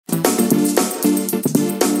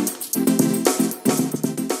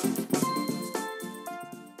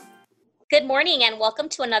Good morning and welcome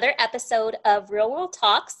to another episode of Real World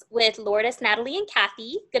Talks with Lourdes, Natalie, and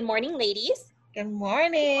Kathy. Good morning, ladies. Good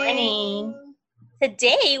morning. Morning.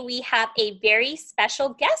 Today we have a very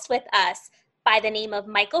special guest with us by the name of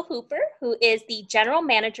Michael Hooper, who is the General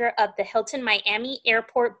Manager of the Hilton Miami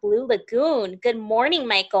Airport Blue Lagoon. Good morning,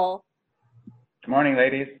 Michael. Good morning,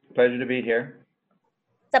 ladies. Pleasure to be here.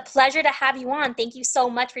 It's a pleasure to have you on. Thank you so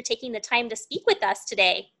much for taking the time to speak with us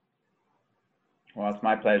today. Well, it's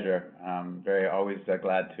my pleasure. I'm always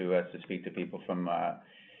glad to speak to people from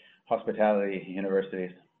hospitality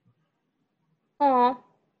universities. Oh,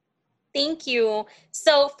 thank you.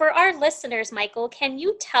 So for our listeners, Michael, can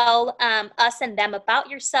you tell us and them about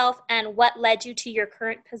yourself and what led you to your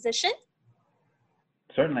current position?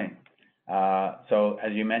 Certainly. So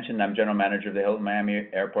as you mentioned, I'm General Manager of the Hilton Miami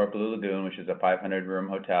Airport Blue Lagoon, which is a 500-room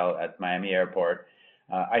hotel at Miami Airport.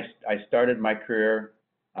 I started my career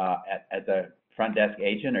as a front desk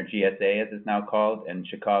agent, or GSA as it's now called, in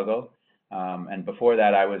Chicago. And before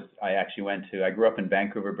that, I grew up in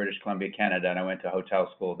Vancouver, British Columbia, Canada, and I went to hotel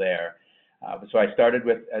school there. So I started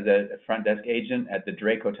as a front desk agent at the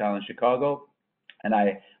Drake Hotel in Chicago, and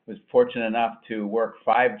I was fortunate enough to work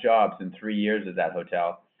 5 jobs in 3 years at that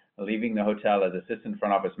hotel, leaving the hotel as assistant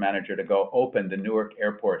front office manager to go open the Newark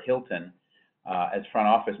Airport Hilton as front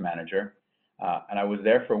office manager. And I was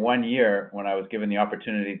there for 1 year when I was given the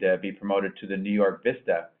opportunity to be promoted to the New York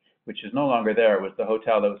Vista, which is no longer there. It was the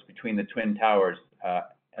hotel that was between the Twin Towers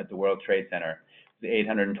at the World Trade Center, the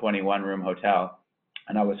 821-room hotel,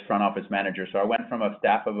 and I was front office manager. So I went from a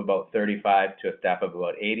staff of about 35 to a staff of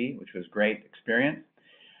about 80, which was great experience.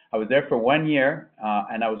 I was there for 1 year,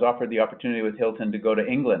 and I was offered the opportunity with Hilton to go to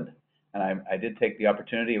England. And I did take the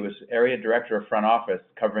opportunity. It was area director of front office,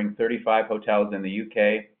 covering 35 hotels in the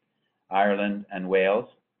UK, Ireland, and Wales,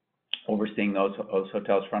 overseeing those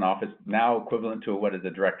hotels front office, now equivalent to what is the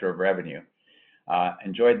director of revenue.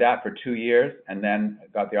 Enjoyed that for 2 years, and then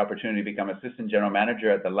got the opportunity to become assistant general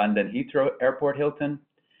manager at the London Heathrow Airport Hilton.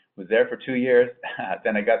 Was there for 2 years.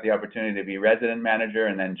 Then I got the opportunity to be resident manager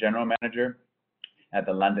and then general manager at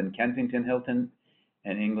the London Kensington Hilton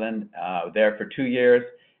in England. There for 2 years,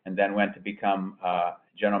 and then went to become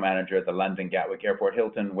general manager at the London Gatwick Airport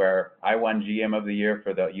Hilton, where I won GM of the Year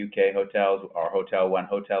for the UK hotels. Our hotel won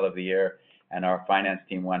Hotel of the Year, and our finance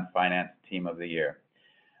team won Finance Team of the Year.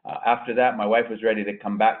 After that, my wife was ready to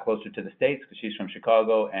come back closer to the States because she's from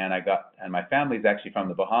Chicago, and my family's actually from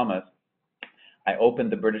the Bahamas. I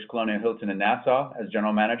opened the British Colonial Hilton in Nassau as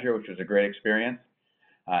general manager, which was a great experience.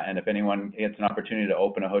 And if anyone gets an opportunity to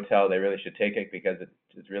open a hotel, they really should take it because it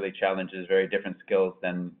really challenges very different skills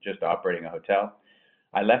than just operating a hotel.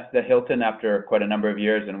 I left the Hilton after quite a number of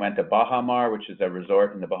years and went to Baha Mar, which is a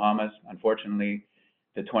resort in the Bahamas. Unfortunately,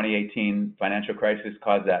 the 2018 financial crisis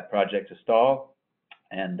caused that project to stall.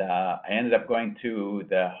 And I ended up going to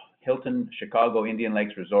the Hilton Chicago Indian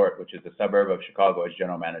Lakes Resort, which is a suburb of Chicago, as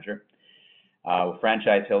general manager.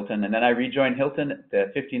 Franchise Hilton, and then I rejoined Hilton,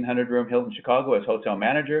 the 1,500-room Hilton Chicago, as hotel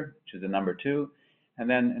manager, which is the number 2. And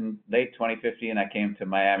then in late 2015, I came to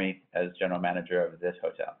Miami as general manager of this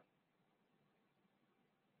hotel.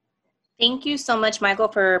 Thank you so much, Michael,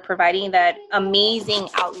 for providing that amazing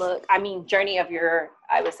journey of your,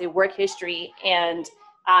 I would say, work history. And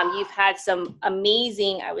you've had some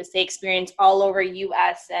amazing, I would say, experience all over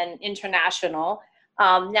U.S. and international.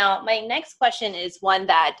 Now, my next question is one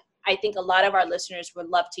that I think a lot of our listeners would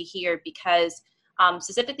love to hear because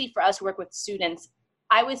specifically for us who work with students,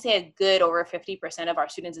 I would say a good over 50% of our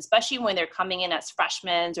students, especially when they're coming in as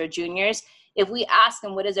freshmen or juniors, if we ask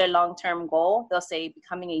them what is their long-term goal, they'll say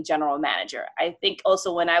becoming a general manager. I think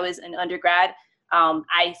also when I was in undergrad,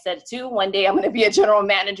 I said too, one day I'm going to be a general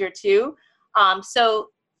manager too.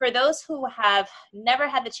 So for those who have never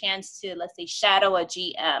had the chance to, let's say, shadow a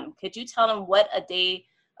GM, could you tell them what a day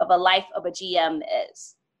of a life of a GM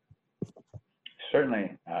is?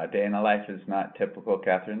 Certainly, a day in the life is not typical,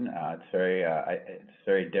 Catherine. It's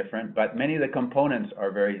very different, but many of the components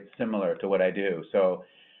are very similar to what I do. So,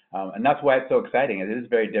 and that's why it's so exciting. It is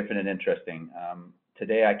very different and interesting.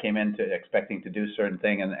 Today, I came in expecting to do a certain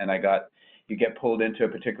thing, and you get pulled into a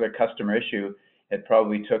particular customer issue. It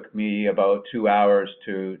probably took me about 2 hours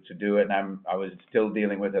to do it, and I was still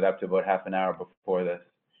dealing with it up to about half an hour before this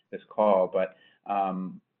call. But I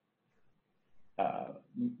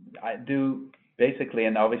do. Basically,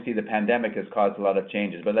 and obviously the pandemic has caused a lot of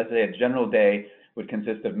changes, but let's say a general day would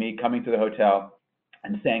consist of me coming to the hotel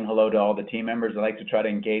and saying hello to all the team members. I like to try to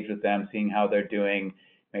engage with them, seeing how they're doing,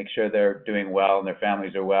 make sure they're doing well and their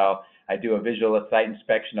families are well. I do a visual site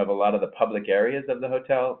inspection of a lot of the public areas of the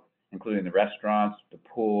hotel, including the restaurants, the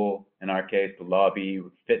pool, in our case, the lobby,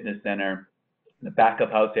 fitness center, The back of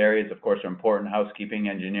house areas, of course, are important: housekeeping,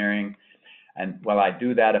 engineering. And while I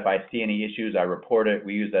do that, if I see any issues, I report it.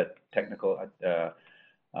 We use a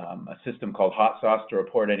system called Hot Sauce to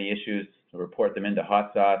report any issues, to report them into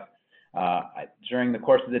Hot Sauce. During the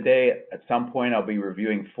course of the day, at some point, I'll be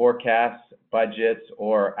reviewing forecasts, budgets,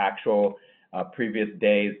 or actual previous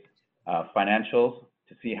days' financials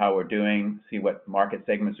to see how we're doing, see what market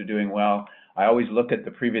segments are doing well. I always look at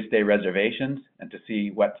the previous day reservations and to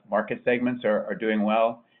see what market segments are doing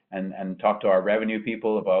well, and talk to our revenue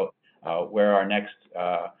people about where our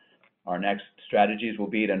next strategies will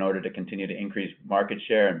be in order to continue to increase market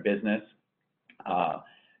share and business. I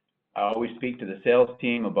always speak to the sales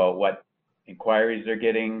team about what inquiries they're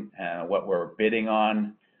getting and what we're bidding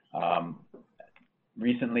on.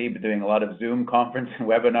 Recently, been doing a lot of Zoom conference and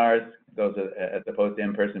webinars, those as opposed to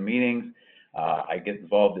in-person meetings. I get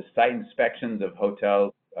involved in site inspections of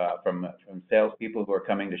hotels from salespeople who are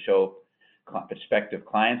coming to show prospective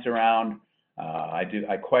clients around.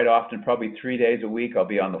 I quite often, probably 3 days a week, I'll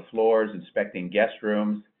be on the floors inspecting guest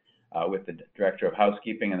rooms with the director of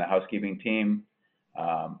housekeeping and the housekeeping team.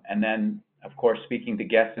 And then, of course, speaking to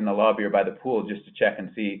guests in the lobby or by the pool just to check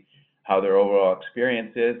and see how their overall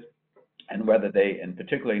experience is, and whether they, and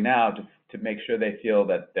particularly now, to make sure they feel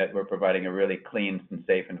that we're providing a really clean and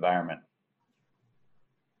safe environment.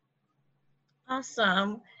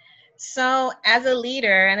 Awesome. So as a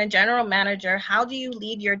leader and a general manager, how do you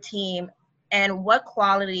lead your team, and what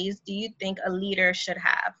qualities do you think a leader should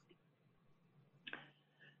have?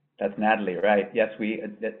 That's Natalie, right? Yes,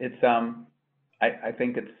 I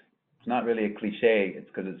think it's not really a cliche. It's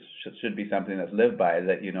because it should be something that's lived by.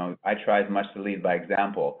 That, you know, I try as much to lead by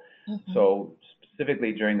example. Mm-hmm. So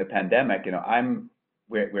specifically during the pandemic, you know,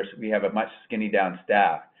 we have a much skinny down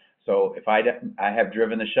staff. So if I have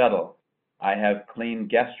driven the shuttle, I have cleaned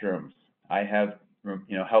guest rooms, I have,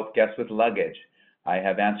 you know, helped guests with luggage, I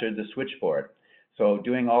have answered the switchboard. So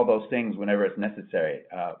doing all those things whenever it's necessary.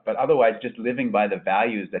 But otherwise, just living by the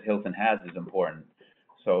values that Hilton has is important.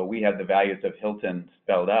 So we have the values of Hilton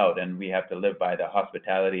spelled out, and we have to live by the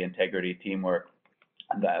hospitality, integrity, teamwork,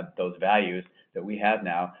 those values that we have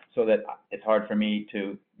now, so that it's hard for me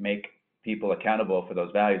to make people accountable for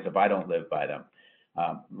those values if I don't live by them.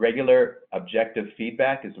 Regular objective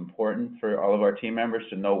feedback is important for all of our team members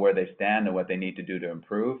to know where they stand and what they need to do to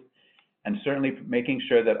improve. And certainly making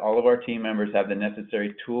sure that all of our team members have the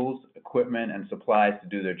necessary tools, equipment, and supplies to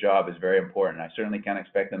do their job is very important. I certainly can't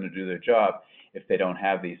expect them to do their job if they don't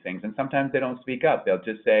have these things. And sometimes they don't speak up. They'll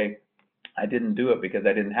just say, I didn't do it because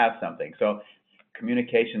I didn't have something. So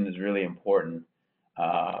communication is really important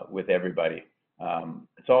with everybody.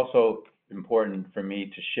 It's also important for me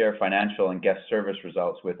to share financial and guest service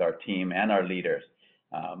results with our team and our leaders,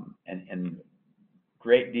 and in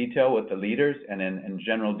great detail with the leaders and in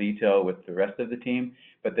general detail with the rest of the team.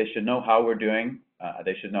 But they should know how we're doing.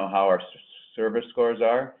 They should know how our service scores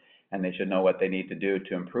are, and they should know what they need to do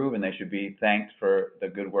to improve, and they should be thanked for the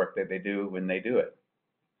good work that they do when they do it.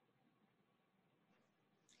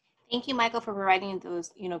 Thank you, Michael, for providing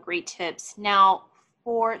those, great tips. Now,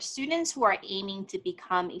 for students who are aiming to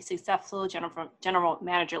become a successful general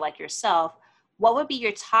manager like yourself, what would be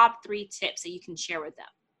your top 3 tips that you can share with them?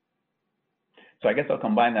 So I guess I'll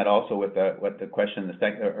combine that also with what the question,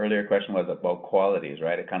 the earlier question was about qualities,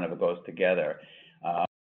 right? It kind of goes together.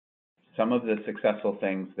 Some of the successful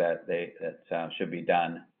things that should be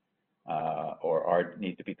done or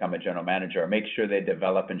need to become a general manager, or make sure they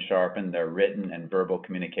develop and sharpen their written and verbal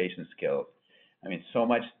communication skills. I mean, so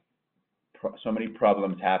many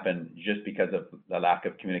problems happen just because of the lack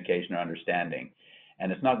of communication or understanding.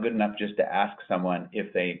 And it's not good enough just to ask someone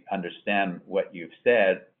if they understand what you've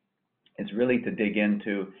said. It's really to dig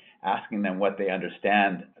into asking them what they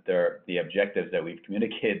understand the objectives that we've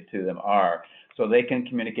communicated to them are, so they can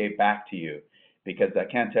communicate back to you. Because I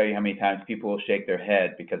can't tell you how many times people will shake their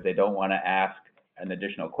head because they don't want to ask an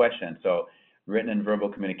additional question. So written and verbal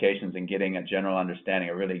communications and getting a general understanding,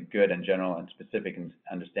 a really good and general and specific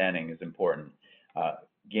understanding is important.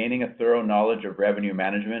 Gaining a thorough knowledge of revenue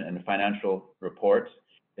management and financial reports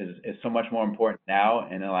is so much more important now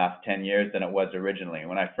in the last 10 years than it was originally.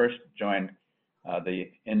 When I first joined the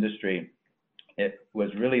industry, it was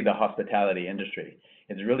really the hospitality industry.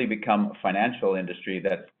 It's really become a financial industry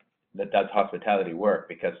that does hospitality work,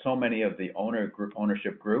 because so many of the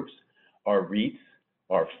ownership groups are REITs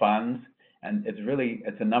or funds, and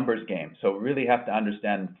it's a numbers game. So really have to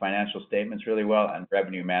understand financial statements really well and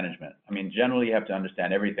revenue management. I mean, generally you have to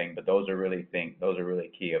understand everything, but those are really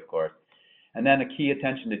key, of course. And then a key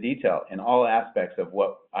attention to detail in all aspects of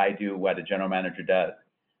what I do, what a general manager does.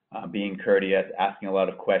 Being courteous, asking a lot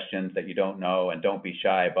of questions that you don't know, and don't be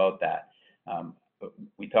shy about that.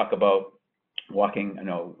 We talk about walking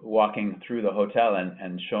through the hotel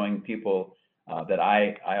and showing people that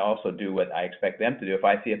I also do what I expect them to do. If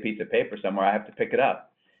I see a piece of paper somewhere, I have to pick it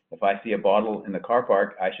up. If I see a bottle in the car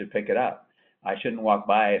park, I should pick it up. I shouldn't walk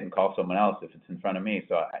by it and call someone else if it's in front of me.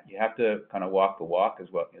 So you have to kind of walk the walk,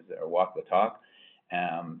 or walk the talk.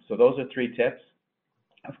 So those are 3 tips.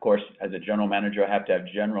 Of course, as a general manager, I have to have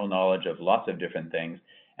general knowledge of lots of different things.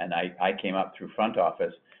 And I came up through front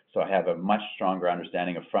office, so I have a much stronger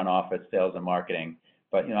understanding of front office, sales, and marketing.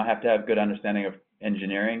 But I have to have good understanding of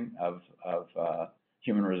engineering, of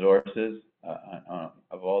human resources,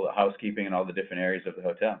 of all the housekeeping and all the different areas of the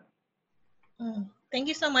hotel. Thank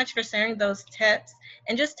you so much for sharing those tips.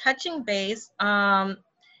 And just touching base,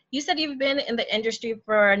 you said you've been in the industry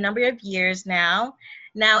for a number of years now.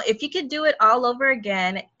 Now, if you could do it all over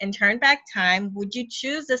again and turn back time, would you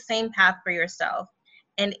choose the same path for yourself?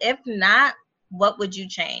 And if not, what would you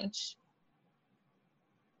change?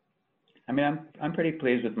 I mean, I'm pretty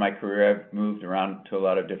pleased with my career. I've moved around to a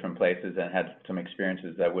lot of different places and had some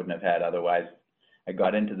experiences that I wouldn't have had otherwise. I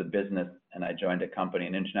got into the business and I joined a company,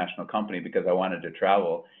 an international company, because I wanted to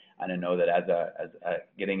travel. And I know that as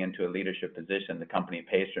getting into a leadership position, the company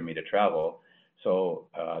pays for me to travel. So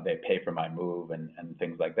they pay for my move and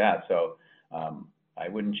things like that. So I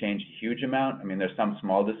wouldn't change a huge amount. I mean, there's some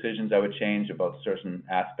small decisions I would change about certain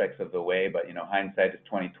aspects of the way, but hindsight is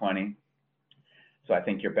 20/20. So I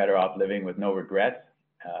think you're better off living with no regrets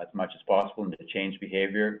as much as possible, and to change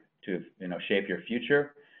behavior to shape your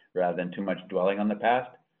future rather than too much dwelling on the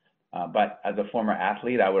past. But as a former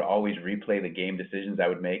athlete, I would always replay the game decisions I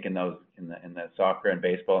would make in the soccer and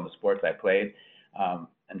baseball and the sports I played.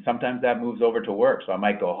 And sometimes that moves over to work. So I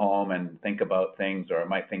might go home and think about things, or I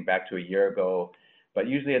might think back to a year ago. But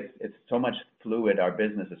usually it's so much fluid. Our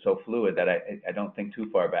business is so fluid that I don't think too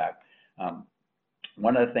far back.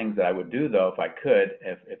 One of the things that I would do, though, if I could,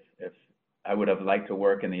 if I would have liked to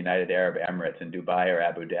work in the United Arab Emirates in Dubai or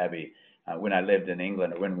Abu Dhabi. When I lived in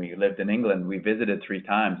England, or when we lived in England, we visited 3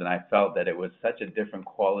 times, and I felt that it was such a different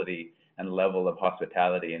quality and level of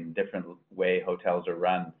hospitality, and different way hotels are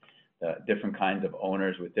run, different kinds of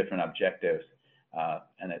owners with different objectives,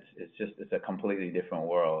 and it's a completely different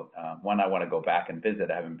world. One I want to go back and visit.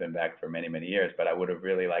 I haven't been back for many years, but I would have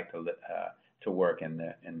really liked to work in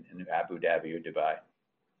Abu Dhabi or Dubai.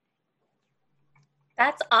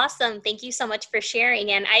 That's awesome. Thank you so much for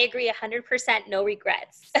sharing. And I agree 100%, no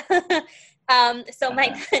regrets. So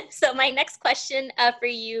my next question for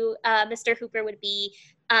you, Mr. Hooper, would be,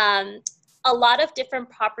 a lot of different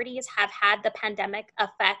properties have had the pandemic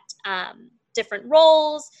affect different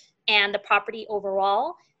roles and the property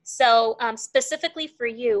overall. So specifically for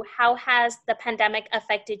you, how has the pandemic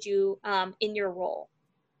affected you in your role?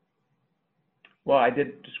 Well, I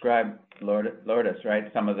did describe Lourdes,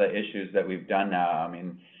 right? Some of the issues that we've done now. I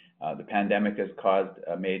mean, the pandemic has caused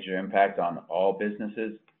a major impact on all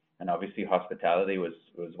businesses, and obviously hospitality was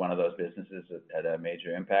one of those businesses that had a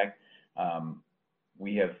major impact.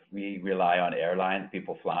 We rely on airlines,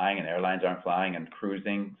 people flying, and airlines aren't flying, and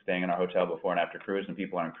cruising, staying in our hotel before and after cruise, and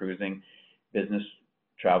people aren't cruising. Business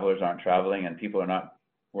travelers aren't traveling, and people are not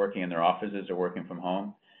working in their offices or working from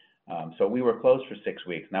home. So we were closed for 6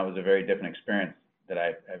 weeks, and that was a very different experience that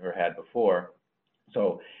I've ever had before.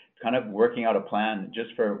 So kind of working out a plan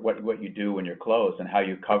just for what you do when you're closed, and how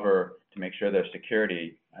you cover to make sure there's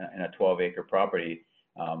security in a 12-acre property,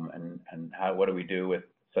 and what do we do with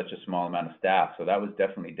such a small amount of staff. So that was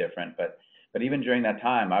definitely different. But even during that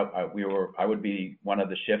time, I would be one of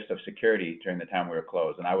the shifts of security during the time we were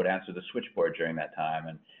closed, and I would answer the switchboard during that time.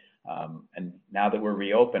 And now that we're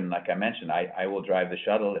reopened, like I mentioned, I will drive the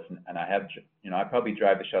shuttle, and I probably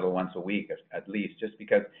drive the shuttle once a week at least, just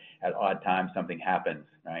because at odd times something happens,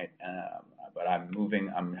 right? But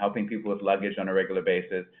I'm helping people with luggage on a regular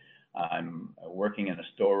basis. I'm working in a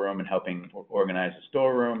storeroom and helping organize the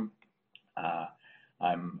storeroom.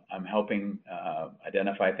 I'm helping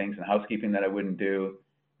identify things in housekeeping that I wouldn't do.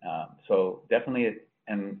 So definitely,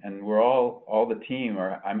 and we're all the team,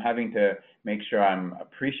 or I'm having to make sure I'm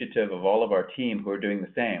appreciative of all of our team who are doing the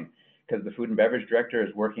same, because the food and beverage director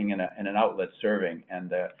is working in an outlet serving, and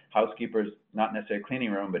the housekeeper's not necessarily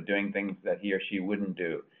cleaning room, but doing things that he or she wouldn't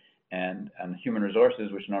do. And human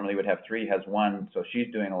resources, which normally would have 3, has 1, so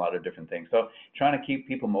she's doing a lot of different things. So trying to keep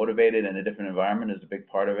people motivated in a different environment is a big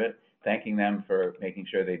part of it. Thanking them for making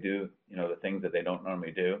sure they do, the things that they don't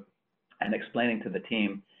normally do, and explaining to the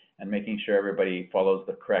team and making sure everybody follows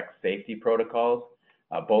the correct safety protocols,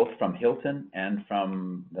 both from Hilton and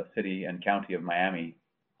from the city and county of Miami,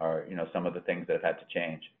 are some of the things that have had to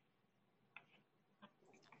change.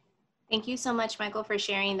 Thank you so much, Michael, for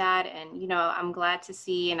sharing that. And, I'm glad to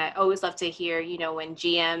see, and I always love to hear, when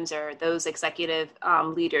GMs or those executive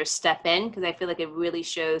leaders step in, because I feel like it really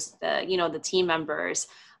shows the team members.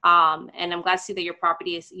 And I'm glad to see that your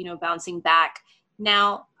property is, bouncing back.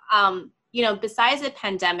 Now, besides the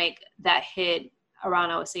pandemic that hit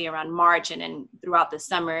around, I would say around March and then throughout the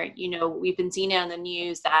summer, we've been seeing it on the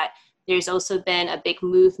news that there's also been a big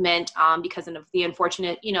movement because of the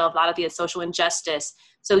unfortunate, a lot of the social injustice.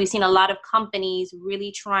 So we've seen a lot of companies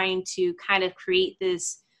really trying to kind of create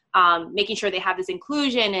this, making sure they have this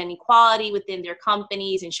inclusion and equality within their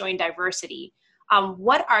companies and showing diversity.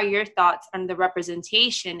 What are your thoughts on the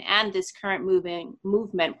representation and this current movement,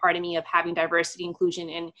 of having diversity, inclusion,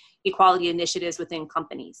 and equality initiatives within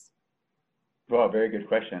companies? Well, very good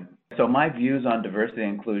question. So my views on diversity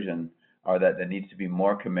and inclusion are that there needs to be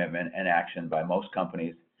more commitment and action by most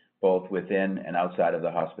companies, both within and outside of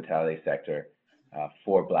the hospitality sector,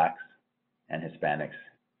 for Blacks and Hispanics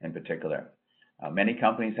in particular. Many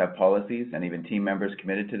companies have policies and even team members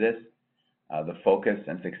committed to this. The focus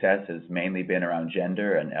and success has mainly been around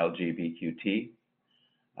gender and LGBTQT,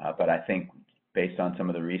 but I think based on some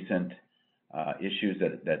of the recent issues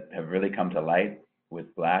that have really come to light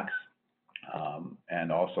with Blacks,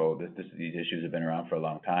 and also these issues have been around for a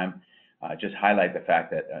long time, just highlight the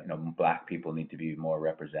fact that Black people need to be more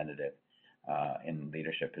representative in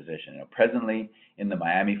leadership position. Presently in the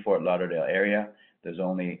Miami-Fort Lauderdale area, there's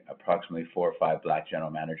only approximately 4 or 5 Black general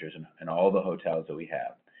managers in all the hotels that we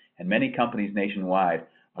have. And many companies nationwide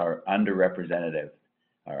are underrepresented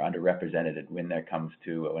when it comes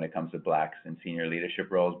to Blacks in senior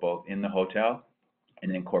leadership roles, both in the hotel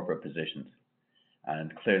and in corporate positions.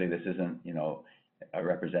 And clearly this isn't, a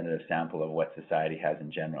representative sample of what society has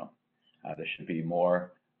in general. There should be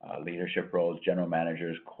more leadership roles, general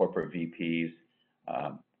managers, corporate VPs,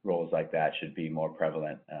 roles like that should be more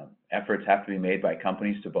prevalent. Efforts have to be made by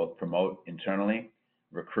companies to both promote internally,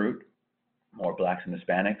 recruit more Blacks and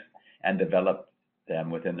Hispanics, and develop them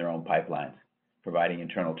within their own pipelines, providing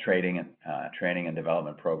internal training and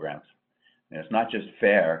development programs. And it's not just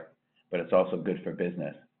fair, but it's also good for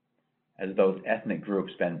business, as those ethnic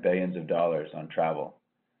groups spend billions of dollars on travel.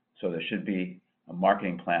 So there should be a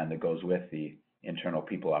marketing plan that goes with the internal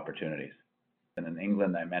people opportunities. And in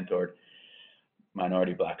England, I mentored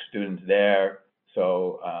minority Black students there.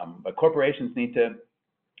 So, but corporations need to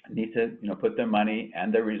put their money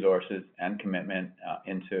and their resources and commitment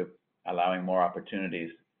into allowing more opportunities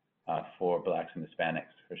for Blacks and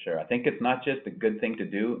Hispanics, for sure. I think it's not just a good thing to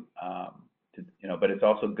do, but it's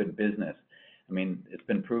also good business. I mean, it's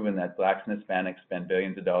been proven that Blacks and Hispanics spend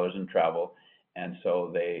billions of dollars in travel, and so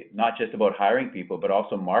they not just about hiring people, but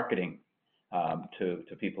also marketing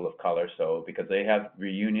to people of color. So because they have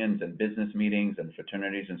reunions and business meetings and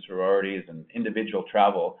fraternities and sororities and individual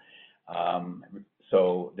travel,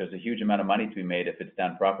 so there's a huge amount of money to be made if it's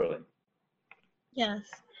done properly. Yes,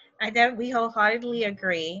 we wholeheartedly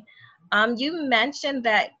agree. You mentioned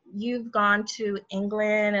that you've gone to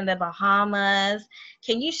England and the Bahamas.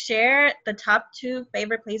 Can you share the top 2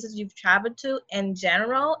 favorite places you've traveled to in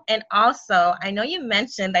general? And also, I know you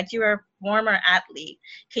mentioned that you were a former athlete.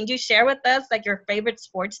 Can you share with us your favorite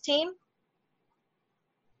sports team?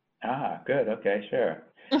 Good. Okay, sure.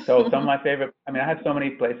 So some of my favorite, I have so many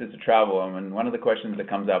places to travel. One of the questions that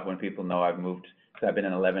comes up when people know I've moved, so I've been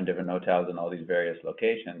in 11 different hotels in all these various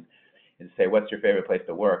locations, is say, what's your favorite place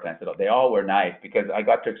to work? And I said, they all were nice because I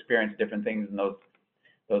got to experience different things in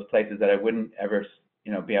those places that I wouldn't ever,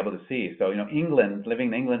 be able to see. So, England, living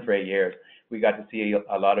in England for 8 years, we got to see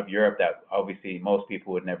a lot of Europe that obviously most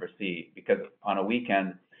people would never see, because on a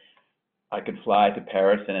weekend, I could fly to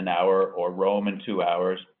Paris in an hour or Rome in 2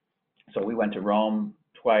 hours. So we went to Rome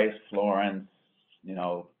twice, Florence,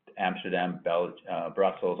 Amsterdam,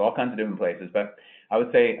 Brussels, all kinds of different places. But I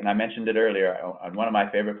would say, and I mentioned it earlier, one of my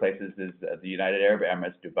favorite places is the United Arab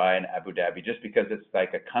Emirates, Dubai and Abu Dhabi, just because it's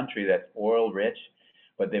like a country that's oil rich,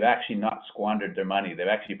 but they've actually not squandered their money. They've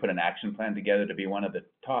actually put an action plan together to be one of the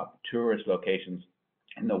top tourist locations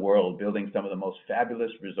in the world, building some of the most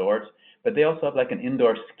fabulous resorts. But they also have like an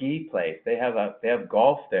indoor ski place. They have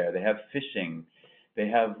golf there. They have fishing. They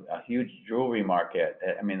have a huge jewelry market.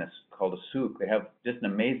 It's called a souk. They have just an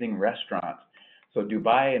amazing restaurants. So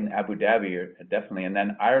Dubai and Abu Dhabi are definitely, and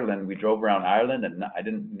then Ireland, we drove around Ireland and I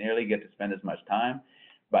didn't nearly get to spend as much time.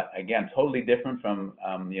 But again, totally different from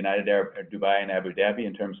United Arab, Dubai and Abu Dhabi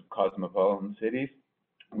in terms of cosmopolitan cities.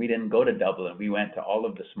 We didn't go to Dublin. We went to all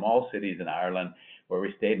of the small cities in Ireland where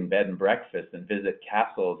we stayed in bed and breakfast and visit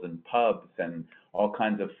castles and pubs and all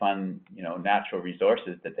kinds of fun, natural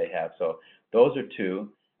resources that they have. So those are 2.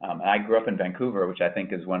 And I grew up in Vancouver, which I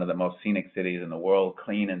think is one of the most scenic cities in the world,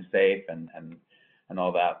 clean and safe and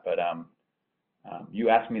all that. But you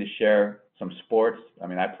asked me to share some sports. I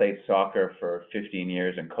mean, I played soccer for 15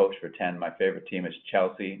 years and coached for 10. My favorite team is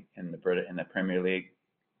Chelsea in the Premier League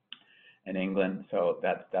in England. So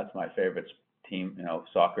that's my favorite team,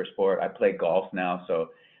 soccer sport. I play golf now, so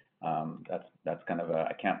that's kind of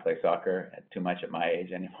I can't play soccer too much at my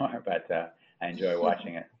age anymore, but I enjoy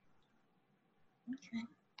watching it. Okay.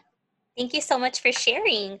 Thank you so much for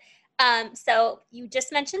sharing. So you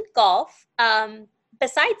just mentioned golf.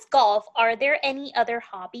 Besides golf, are there any other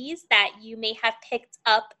hobbies that you may have picked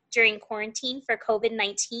up during quarantine for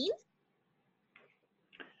COVID-19?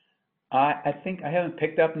 I think I haven't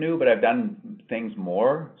picked up new, but I've done things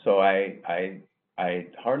more. So I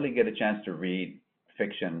hardly get a chance to read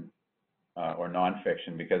fiction or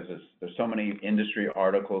nonfiction because there's so many industry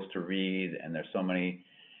articles to read, and there's so many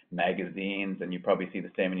magazines, and you probably see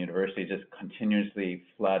the same in university, just continuously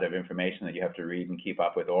flood of information that you have to read and keep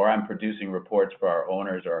up with. Or I'm producing reports for our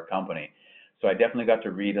owners or our company. So I definitely got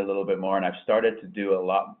to read a little bit more, and I've started to do a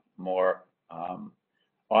lot more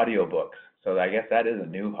audiobooks. So I guess that is a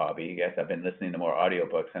new hobby. I guess I've been listening to more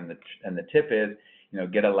audiobooks, and the tip is,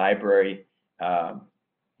 get a library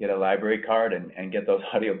card and get those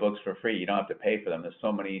audiobooks for free. You don't have to pay for them. There's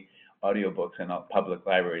so many audiobooks in public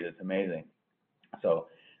libraries. It's amazing. So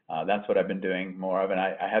that's what I've been doing more of, and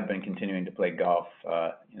I have been continuing to play golf,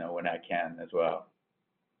 when I can as well.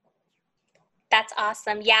 That's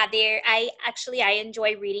awesome. Yeah, I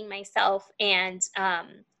enjoy reading myself, and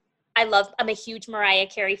I'm a huge Mariah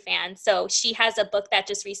Carey fan. So she has a book that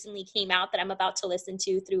just recently came out that I'm about to listen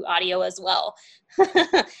to through audio as well.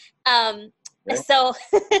 So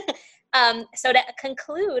to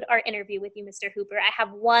conclude our interview with you, Mr. Hooper, I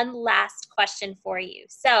have one last question for you.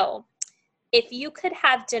 So if you could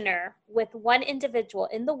have dinner with one individual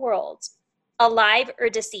in the world, alive or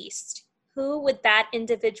deceased, who would that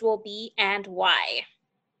individual be and why?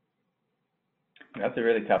 That's a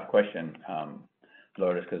really tough question,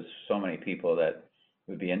 Lourdes, because so many people that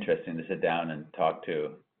would be interesting to sit down and talk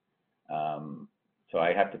to. So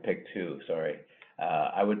I have to pick two. Sorry,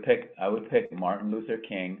 I would pick Martin Luther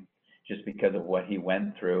King, just because of what he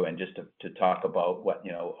went through, and just to talk about what,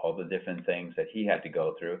 all the different things that he had to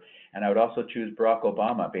go through. And I would also choose Barack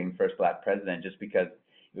Obama, being first Black president, just because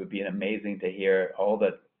it would be amazing to hear all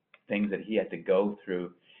the things that he had to go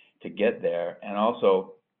through to get there, and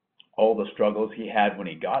also all the struggles he had when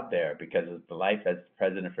he got there, because the life as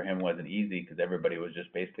president for him wasn't easy, because everybody was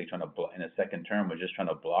just basically trying to, in a second term, was just trying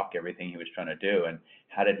to block everything he was trying to do. And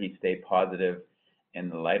how did he stay positive in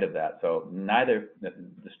the light of that? So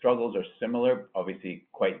the struggles are similar, obviously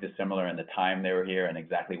quite dissimilar in the time they were here and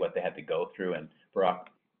exactly what they had to go through. And Barack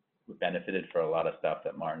benefited for a lot of stuff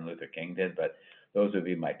that Martin Luther King did, but those would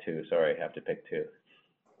be my two. Sorry, I have to pick two.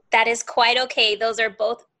 That is quite okay. Those are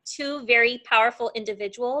both two very powerful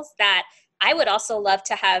individuals that I would also love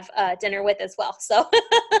to have dinner with as well. So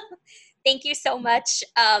thank you so much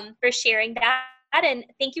for sharing that. And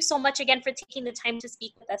thank you so much again for taking the time to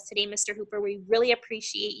speak with us today, Mr. Hooper. We really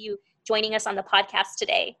appreciate you joining us on the podcast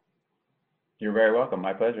today. You're very welcome.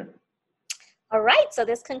 My pleasure. All right. So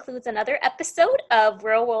this concludes another episode of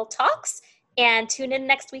Real World Talks. And tune in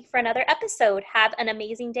next week for another episode. Have an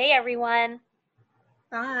amazing day, everyone.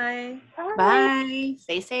 Bye. Bye.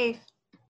 Stay safe.